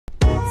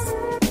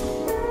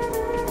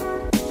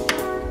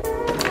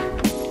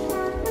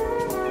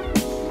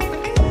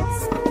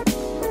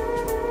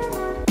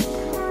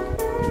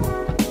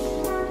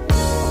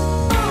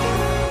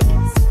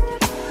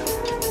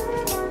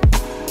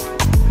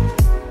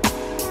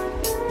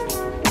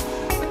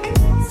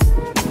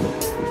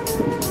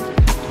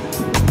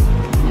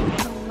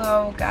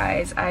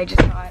guys, I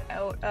just got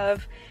out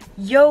of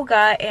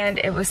yoga and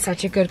it was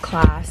such a good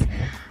class.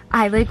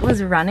 I like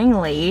was running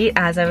late,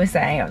 as I was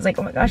saying. I was like,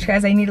 oh my gosh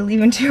guys, I need to leave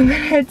in 2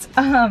 minutes.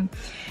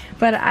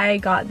 But I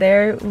got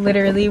there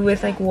literally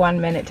with like 1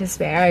 minute to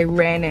spare. I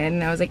ran in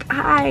and I was like,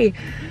 hi,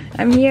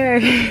 I'm here.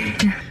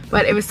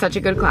 But it was such a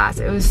good class.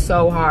 It was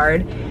so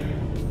hard.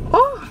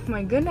 Oh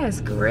my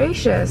goodness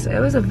gracious. It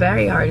was a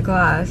very hard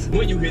class.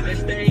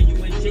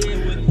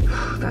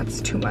 That's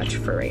too much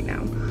for right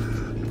now.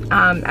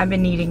 I've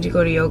been needing to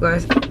go to yoga,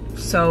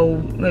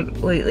 so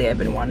like lately I've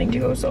been wanting to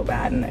go so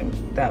bad,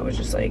 and that was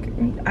just like,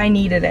 I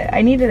needed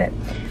it.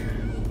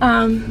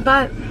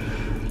 But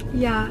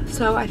yeah,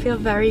 so I feel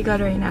very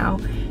good right now.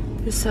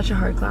 It's such a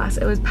hard class.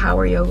 It was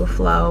power yoga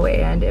flow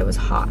and it was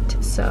hot,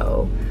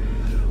 so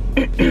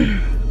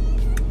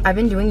I've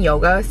been doing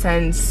yoga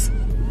since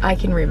I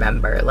can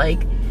remember. Like,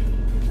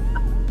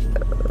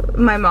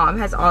 my mom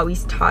has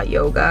always taught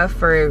yoga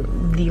for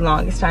the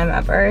longest time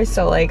ever,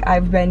 so like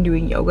I've been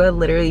doing yoga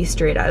literally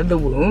straight out of the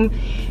womb.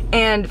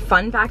 And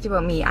fun fact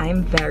about me,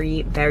 I'm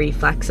very, very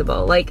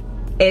flexible. Like,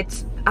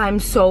 I'm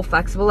so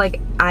flexible.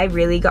 Like, I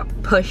really got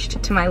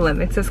pushed to my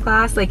limits this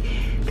class. Like,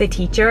 the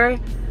teacher,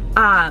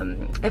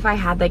 if I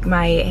had like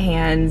my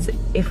hands,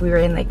 if we were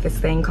in like this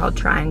thing called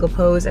triangle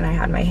pose and I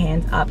had my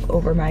hands up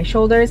over my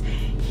shoulders,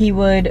 he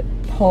would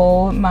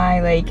pull my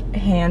like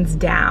hands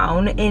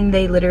down and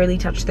they literally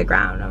touched the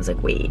ground. I was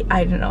like, wait,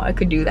 I didn't know I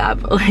could do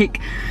that, but like,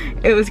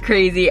 it was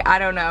crazy. I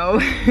don't know.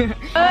 Good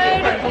morning.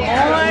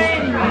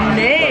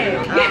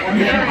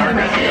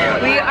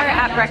 We are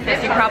at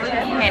breakfast. You probably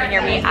can't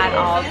hear me at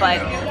all,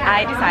 but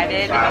I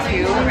decided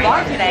to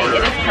vlog today.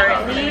 It is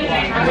currently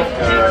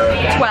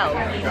 12.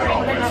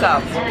 So,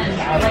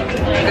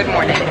 good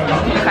morning.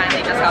 We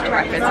finally just got to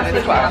breakfast and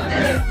it's 12.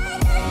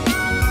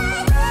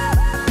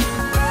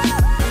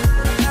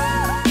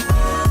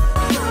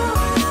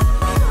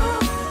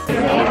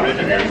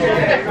 Is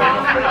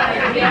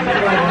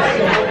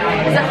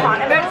it hot?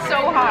 I bet it's so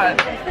hot.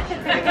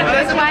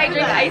 That's why I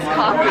drink iced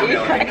coffee,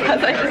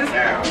 because I just,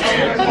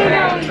 I don't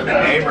know.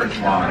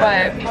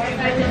 But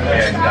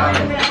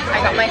I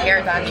got my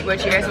hair done,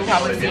 which you guys will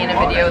probably see in a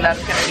video that's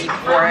gonna be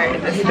before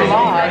this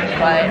vlog,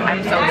 but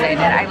I'm so excited.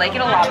 I like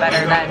it a lot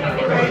better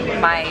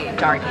than my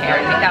dark hair.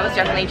 I think that was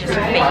definitely just a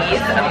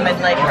phase, a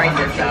midlife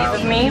crisis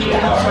phase of me,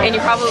 and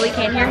you probably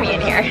can't hear me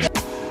in here.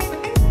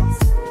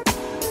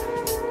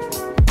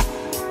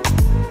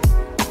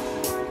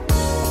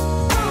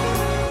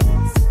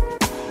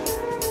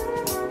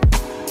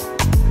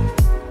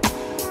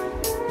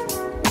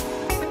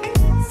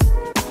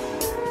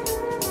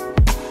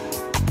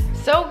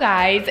 So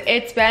guys,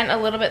 it's been a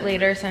little bit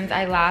later since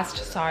I last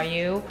saw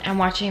you. I'm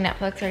watching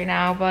Netflix right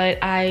now, but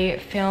I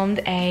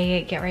filmed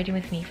a get ready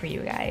with me for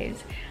you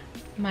guys.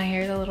 My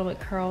hair is a little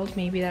bit curled.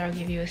 Maybe that'll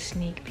give you a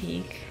sneak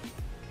peek,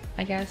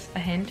 I guess, a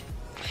hint.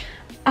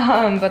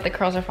 But the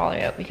curls are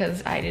falling out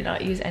because I did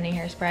not use any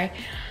hairspray.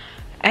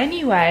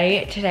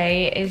 Anyway,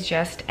 today is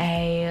just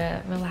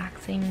a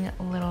relaxing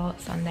little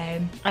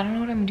Sunday. I don't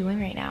know what I'm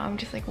doing right now. I'm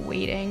just like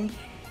waiting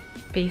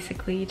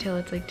basically till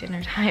it's like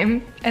dinner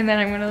time, and then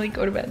I'm gonna like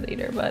go to bed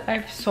later. But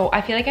I feel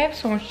like I have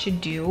so much to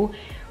do,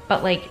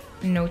 but like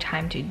no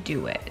time to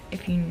do it,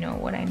 if you know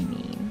what I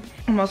mean.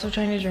 I'm also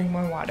trying to drink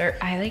more water.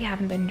 I like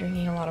haven't been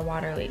drinking a lot of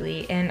water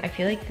lately, and I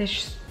feel like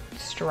this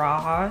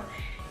straw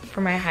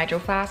for my Hydro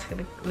Flask,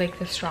 like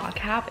the straw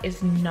cap,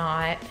 is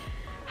not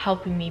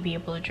helping me be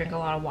able to drink a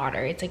lot of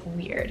water. It's like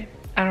weird.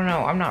 I don't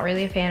know, I'm not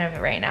really a fan of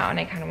it right now, and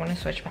I kind of want to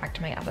switch back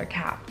to my other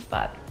cap,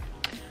 but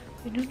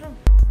I don't know.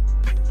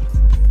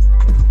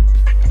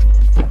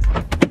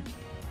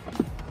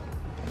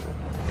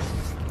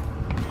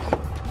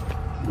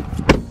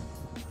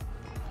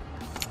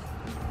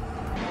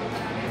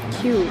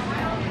 Cute.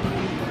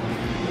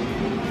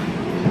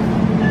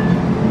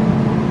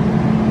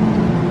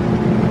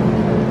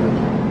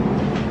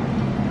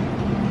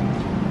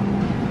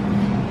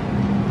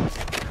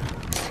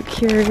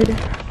 Secured.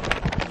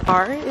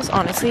 Bar is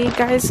honestly,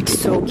 guys,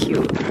 so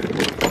cute.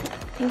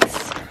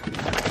 Thanks,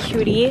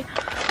 cutie.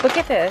 Look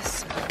at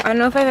this. I don't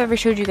know if I've ever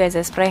showed you guys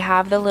this, but I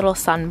have the little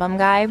Sunbum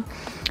guy.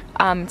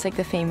 It's like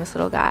the famous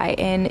little guy,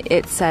 and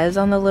it says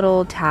on the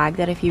little tag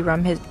that if you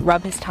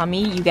rub his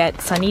tummy, you get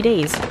sunny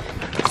days.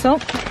 So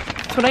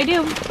that's what I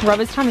do, rub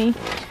his tummy.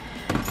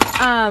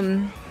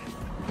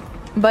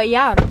 But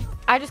yeah,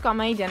 I just got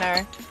my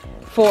dinner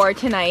for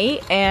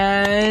tonight,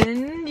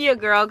 and your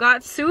girl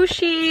got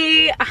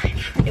sushi. I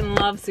fucking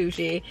love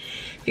sushi.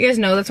 You guys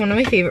know that's one of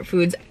my favorite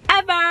foods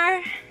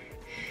ever.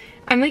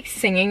 I'm like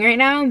singing right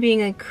now and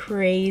being like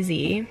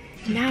crazy.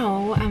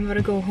 Now I'm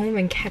gonna go home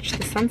and catch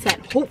the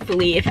sunset,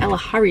 hopefully, if Ella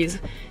hurries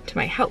to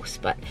my house,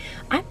 but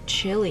I'm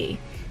chilly.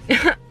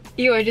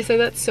 Ew, I just said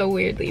that so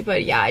weirdly,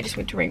 but yeah, I just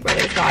went to Ring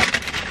Brothers, got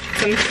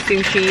some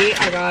sushi.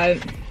 I got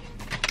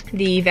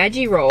the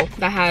veggie roll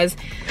that has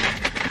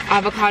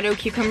avocado,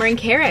 cucumber, and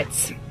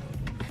carrots.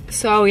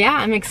 So yeah,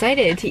 I'm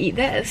excited to eat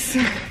this.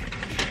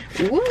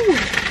 Woo!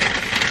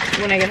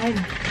 When I get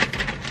home.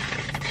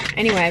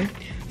 Anyway,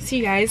 see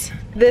you guys.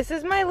 This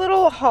is my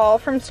little haul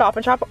from Stop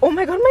and Shop. Oh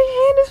my god,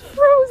 my hand is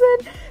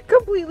frozen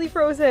completely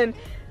frozen.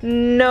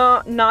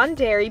 No,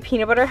 non-dairy,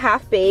 peanut butter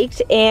half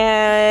baked,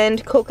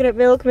 and coconut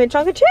milk mint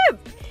chocolate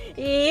chip.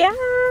 Yeah,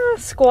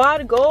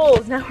 squad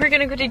goals. Now we're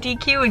gonna go to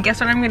DQ and guess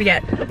what I'm gonna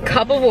get? A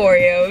cup of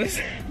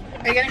Oreos.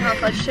 Are you getting hot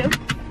fudge too?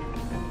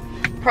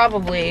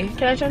 Probably.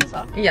 Can I turn this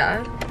off?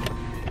 Yeah.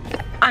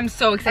 I'm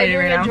so excited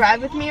right now. Are you gonna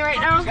drive with me right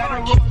now?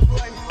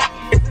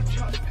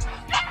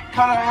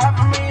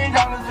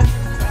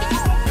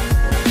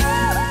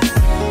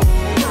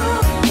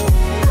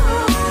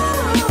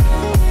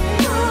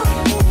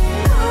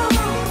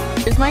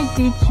 Here's my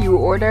DQ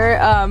order,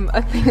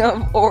 a thing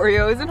of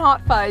Oreos and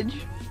hot fudge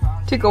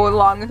to go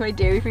along with my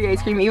dairy-free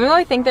ice cream, even though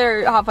I think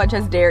their hot fudge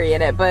has dairy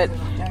in it, but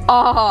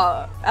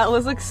oh,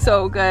 Ella's looks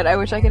so good. I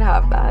wish I could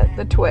have that,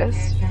 the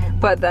twist,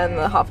 but then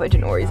the hot fudge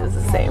and Oreos is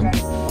the same.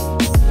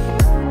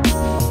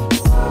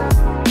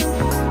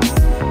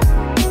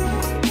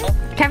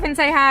 Kevin,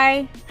 say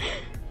hi.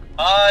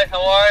 Hi,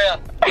 how are ya?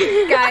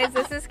 Guys,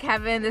 this is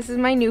Kevin. This is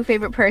my new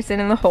favorite person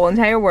in the whole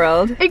entire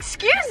world.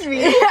 Excuse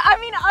me. I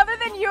mean, other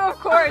than you, of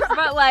course,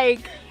 but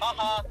like...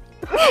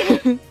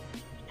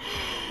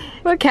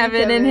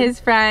 Kevin and his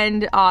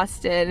friend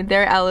Austin,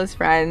 they're Ella's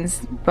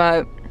friends,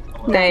 but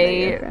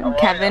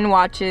Kevin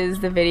watches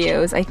the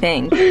videos, I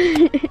think.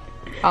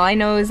 All I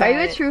know is that... Are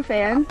you a true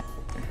fan?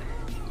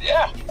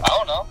 Yeah, I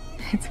don't know.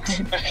 It's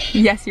fine.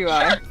 Yes, you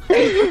are.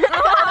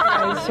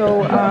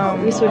 So,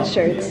 we switched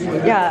shirts.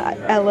 Yeah,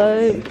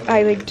 Ella,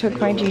 I like took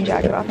my jean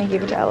jacket off and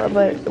gave it to Ella,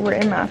 but we're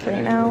in math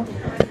right now.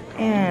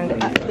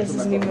 And This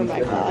is new for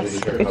my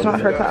class. it's not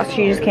her class.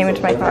 She just came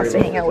into my class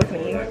to hang out with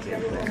me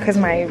because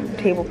my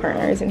table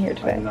partner isn't here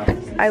today.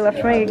 I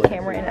left my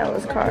camera in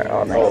Ella's car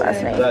all night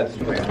last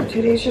night.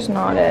 Today's just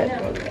not it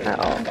at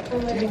all.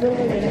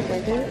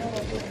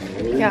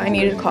 Yeah, I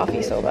needed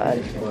coffee so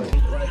bad.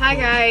 Hi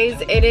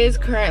guys, it is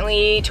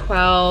currently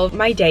 12.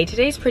 My day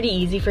today is pretty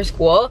easy for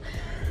school.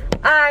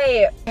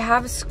 I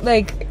have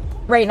like,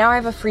 right now I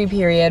have a free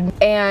period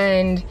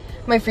and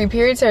my free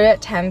period started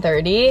at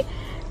 10:30.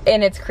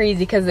 And it's crazy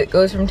because it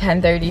goes from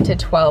 10:30 to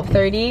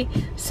 12:30.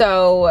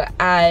 So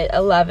at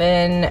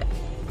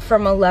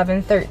from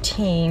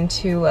 11:13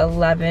 to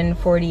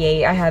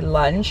 11:48, I had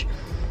lunch.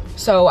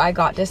 So I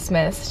got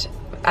dismissed.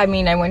 I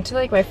mean, I went to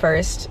like my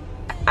first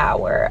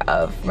hour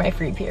of my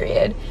free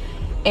period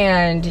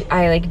and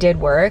I like did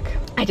work.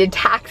 I did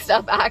tax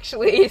stuff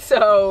actually,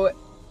 so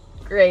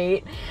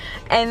great.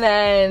 And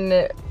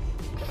then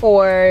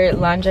for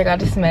lunch, I got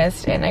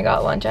dismissed and I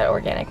got lunch at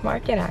Organic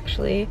Market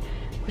actually,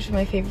 which is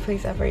my favorite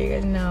place ever, you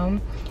guys know.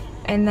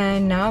 And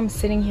then now I'm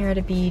sitting here at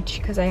a beach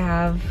because I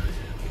have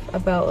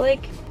about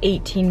like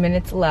 18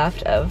 minutes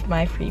left of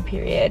my free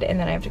period and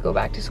then I have to go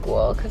back to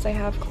school because I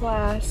have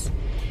class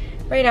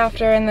right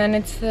after, and then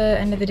it's the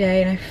end of the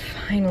day and I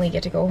finally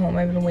get to go home.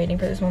 I've been waiting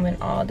for this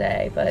moment all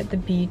day, but the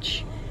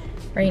beach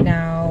right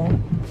now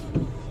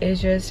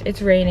is just,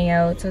 it's raining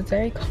out, so it's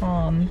very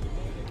calm.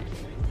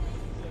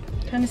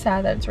 Kind of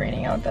sad that it's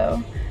raining out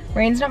though.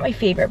 Rain's not my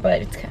favorite,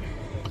 but it's,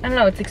 I don't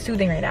know, it's like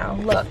soothing right now.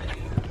 Look.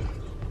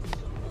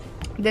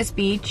 This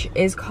beach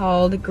is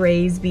called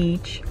Gray's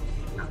Beach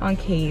on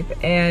Cape,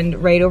 and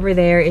right over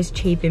there is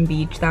Chapin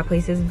Beach. That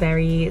place is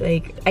very,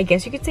 like, I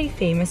guess you could say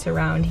famous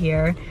around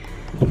here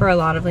for a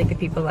lot of like the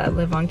people that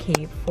live on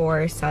Cape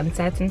for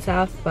sunsets and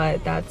stuff,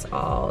 but that's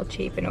all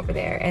Chapin over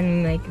there.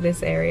 And like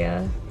this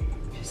area,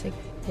 just like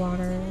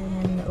water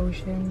and the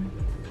ocean.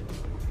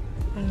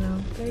 I don't know,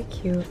 very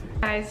cute.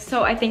 Guys,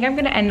 so I think I'm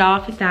gonna end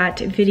off that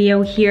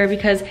video here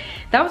because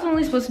that was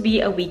only supposed to be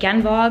a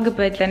weekend vlog,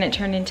 but then it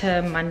turned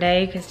into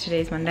Monday because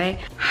today's Monday.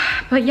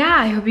 But yeah,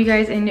 I hope you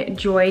guys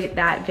enjoyed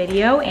that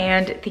video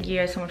and thank you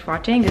guys so much for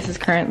watching. This is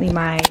currently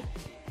my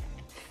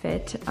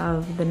fit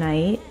of the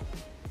night.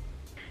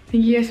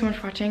 Thank you guys so much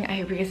for watching.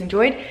 I hope you guys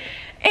enjoyed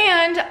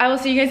and I will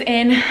see you guys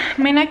in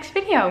my next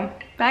video.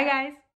 Bye guys.